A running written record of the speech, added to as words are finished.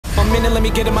minute, let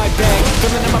me get in my bag.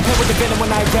 Filling in my pen with the venom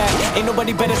when I rap. Ain't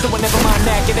nobody better, so whenever my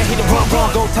knack. And I hit it wrong,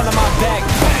 go tell him I'm back.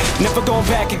 Never going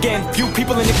back again. Few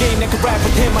people in the game that can rap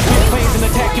with him. I spit planes and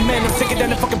attack you, man. I'm sicker than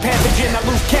a fucking pathogen. I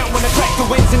lose count when I crack the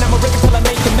wins, and I'ma rip it till I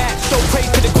make the match. Show praise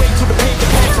to the great, to the pain, the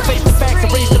past. I face the facts, I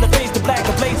raise to the face, the black.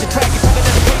 I blaze the track, it's harder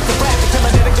than the pace to rap. Until I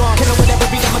let it go on. Kill it whatever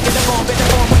beat, I'ma get up on. Better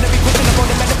on when I be pushing up on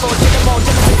the metaphors. Take them on,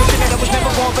 just like wishing that I was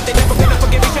never born. But they never gonna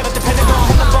forgive me, shut up the Pentagon.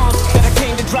 Hella bombs that I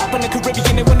came to drop in the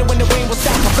Caribbean. And when the rain will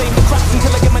stop, I flame the crops until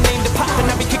I get my name to pop. And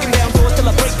I be kicking down doors till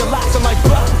I break the locks. I'm like,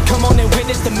 bruh, come on and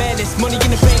witness the madness. Money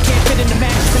in the bank, can't fit in the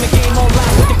mattress. In the game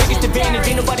online with the biggest advantage.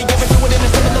 Ain't nobody ever do it in a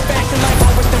similar fashion. Like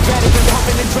all with the veteran,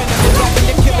 pumping adrenaline, rapping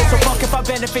to kill it. So fuck if I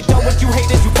benefit, done what you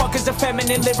haters. You fuckers are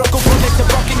feminine, lyrical bullets. A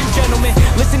fucking you gentlemen.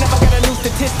 Listen up, I got a new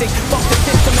statistic. Fuck the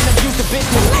system and abuse the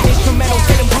business. Instrumentals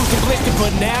get them bruised and blistered,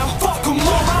 but now fuck 'em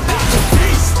all, I'm back to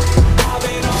beast. I've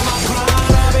been on my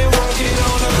grind, I've been working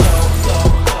on the low.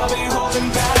 I've been holding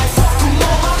back. Fuck 'em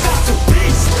all, I'm back to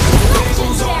beast.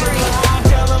 Labels on the line,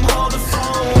 tell them hold the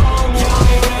phone. Y'all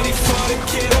ain't ready for the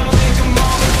kid, I'll make 'em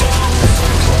all down.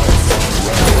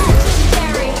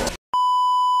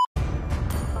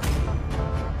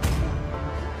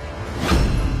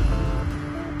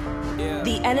 Yeah.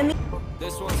 The enemy.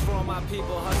 This one's for all my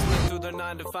people hustling through their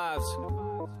 9 to 5s.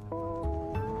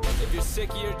 If you're sick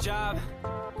of your job,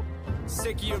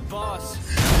 sick of your boss,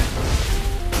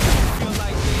 feel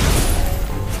like me,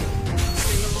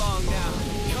 sing along now.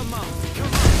 Come on,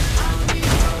 come on. I don't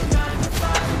need no 9 to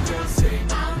 5, girl, sing.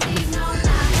 I don't need no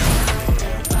 9 to 5.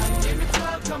 Everybody in the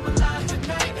club, come alive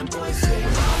tonight, and boys sing.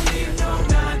 I don't need no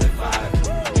 9 to 5.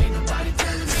 Ain't nobody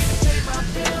telling me to pay my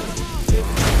bills.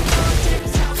 Living like a boss, this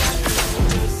is how I feel.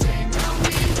 Just sing. I don't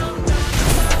need no 9 to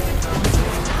 5. Girl,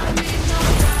 sing. I don't need no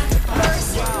 9 to 5.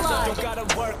 Don't gotta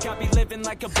work, I be living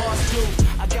like a boss do.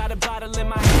 I got a bottle in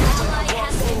my hand when I walk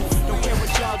through. Don't care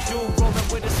what y'all do, rolling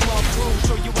with a small crew.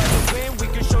 Show you how to win, we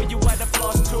can show you how to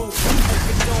floss too. If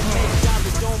it don't make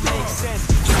dollars, don't make sense.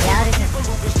 People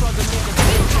who been struggling to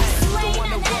make sense. Don't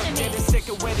wanna work, getting sick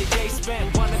of where they day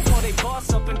spent. Wanna call they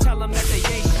boss up and tell them that they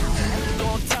ain't shit.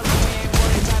 Don't tell them we ain't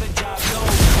worried about a job, no.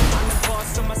 I'm the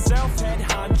boss of myself, head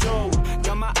honcho.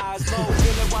 Got my eyes low,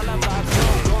 feel it while I vibe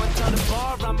slow. Going to the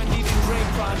bar, I'ma need a drink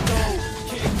pronto.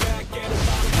 Kick back, get a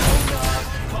bottle pulled up.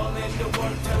 Call in to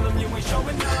work, tell them you ain't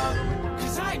showing up.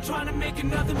 Cause I ain't trying to make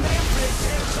another man rich.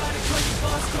 Everybody call you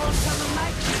boss, go and tell them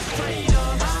like this. Straight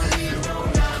up, I don't need no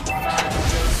 9 to 5.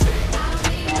 Just sing. I don't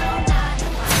need no 9 to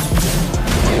 5.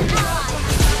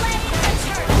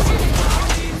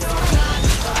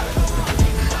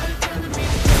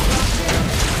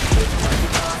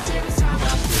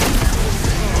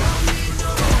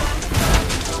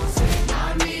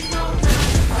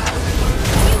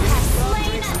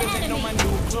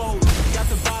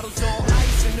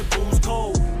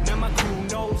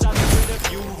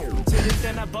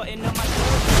 Then I button up my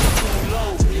shirt, too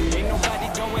low. Ain't nobody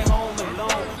going home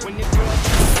alone. When your girl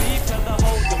tries to leave, tell her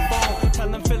hold the phone. Tell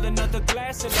them fill another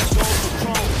glass and let's go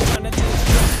Patron. None of this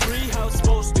just free, how it's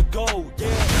supposed to go. Yeah,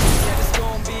 it's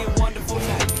gonna be a wonderful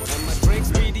night. And my drinks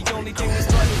be the only thing that's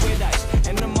flooded with ice.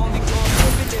 And I'm only gonna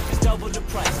flip it if it's double the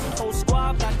price. Whole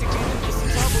squad back together, this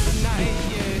is trouble tonight.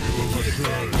 Yeah, kick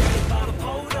back, get a bottle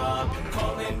pulled up.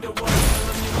 Call in the work, tell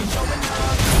them you ain't showing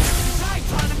up. Cause I ain't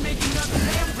trying to make another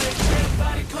man rich.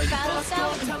 Everybody call you boss, go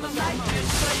tell them like this.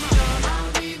 Straight up, I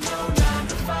don't need no 9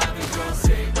 to 5, and girl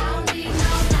sing. I don't need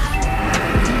no 9 to 5.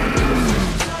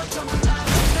 Come alive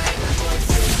tonight, and boys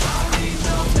sing. I don't need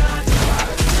no 9 to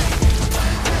 5.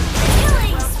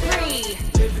 Killing spree.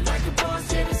 Living like a boss,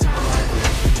 yeah, that's how I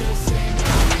feel. Just sing.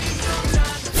 I don't need no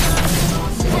 9 to 5.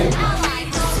 An ally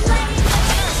has slain.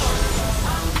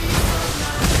 I don't need no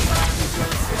 9 to 5, and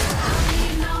girl sing. I don't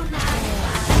need no 9 to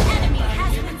 5. An enemy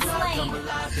has been slain. Come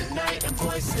alive tonight, and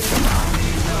boys sing. I don't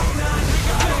need no 9 to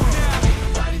 5. Ain't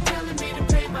nobody telling me to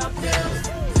pay my bills.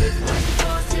 Living like a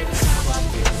boss, yeah, that's how I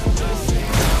feel. So just sing.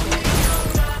 I don't need no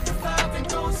 9 to 5, and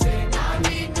don't sing. I don't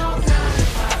need no 9 to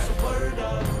 5. So word up.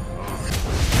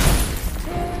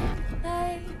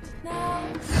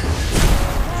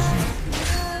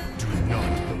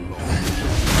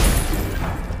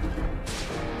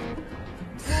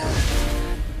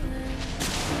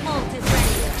 Ult is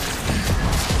ready.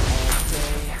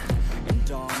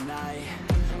 And all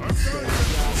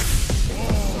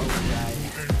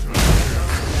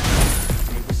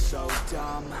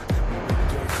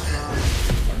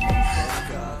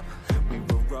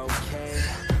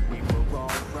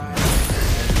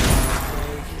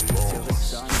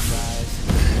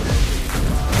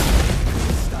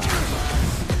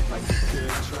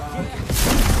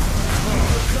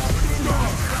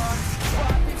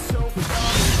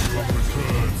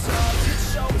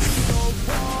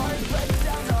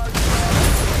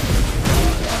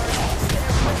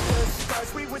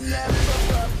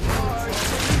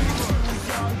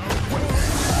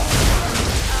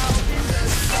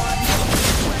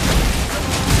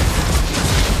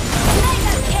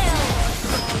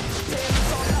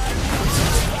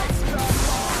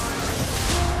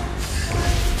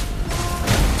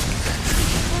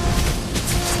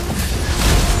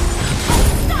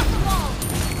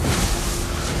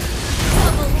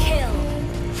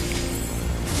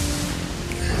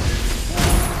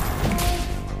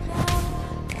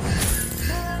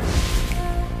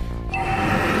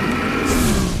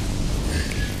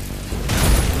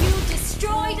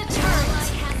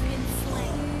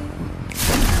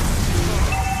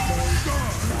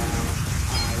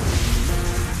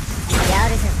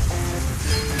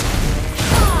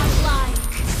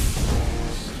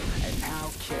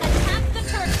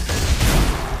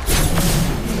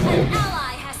An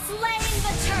ally has slain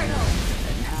the turtle.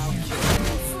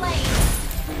 Slain.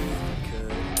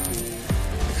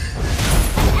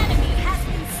 An enemy has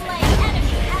been slain.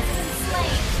 Enemy has been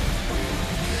slain.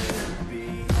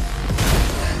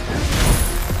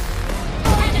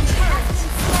 Predator has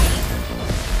been slain.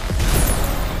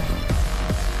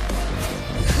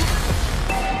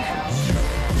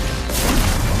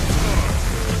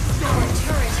 Our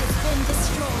turret has been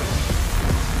destroyed.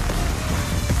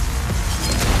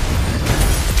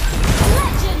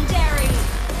 Legendary!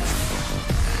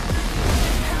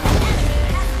 An enemy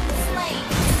has been slain.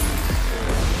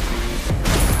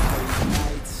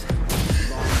 Nights,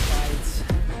 long fights,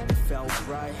 it felt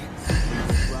right.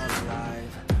 We were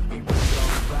alive, we were so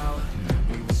proud,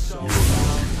 we were so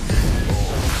proud.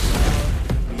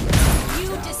 You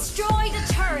destroyed a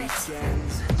turret.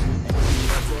 Weekends and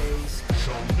these days,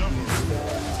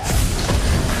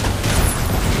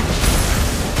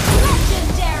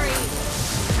 Legendary!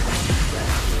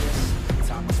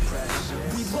 time of pressure.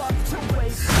 We love to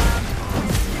waste time,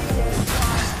 whiskey and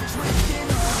wine, drinking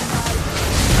all night.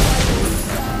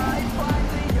 Side,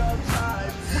 finally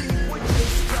alive, we would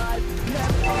just drive,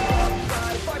 never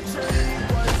arrive. Our journey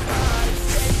was high,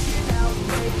 staying out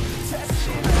late,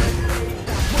 testing our fate,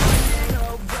 running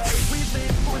away. We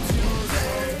live for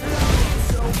today, love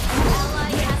so An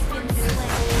ally has been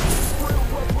slain. screw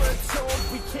what we're told,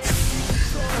 we can't be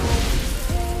controlled.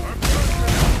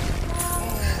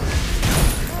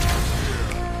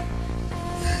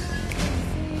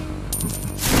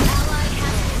 Ally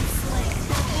has been slain.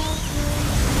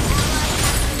 Ally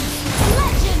has been slain.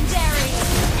 Legendary!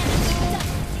 Enemy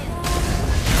double kill.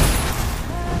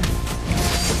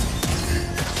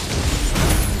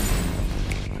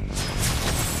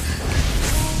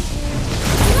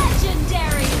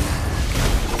 Legendary!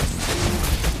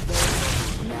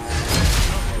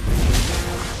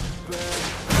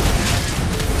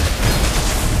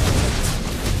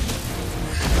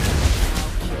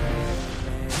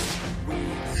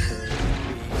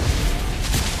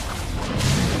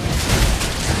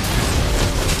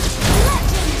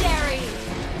 Legendary!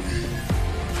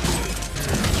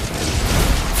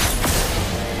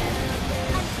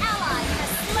 An ally has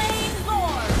slain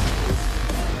Lord!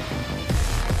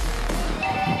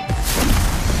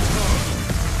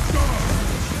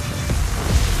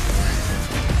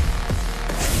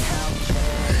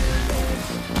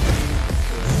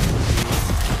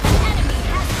 An enemy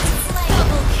has been slain.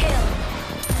 Double kill.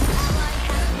 An ally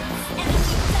has been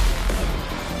enemy double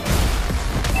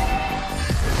kill.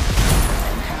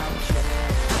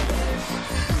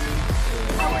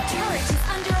 Our turret is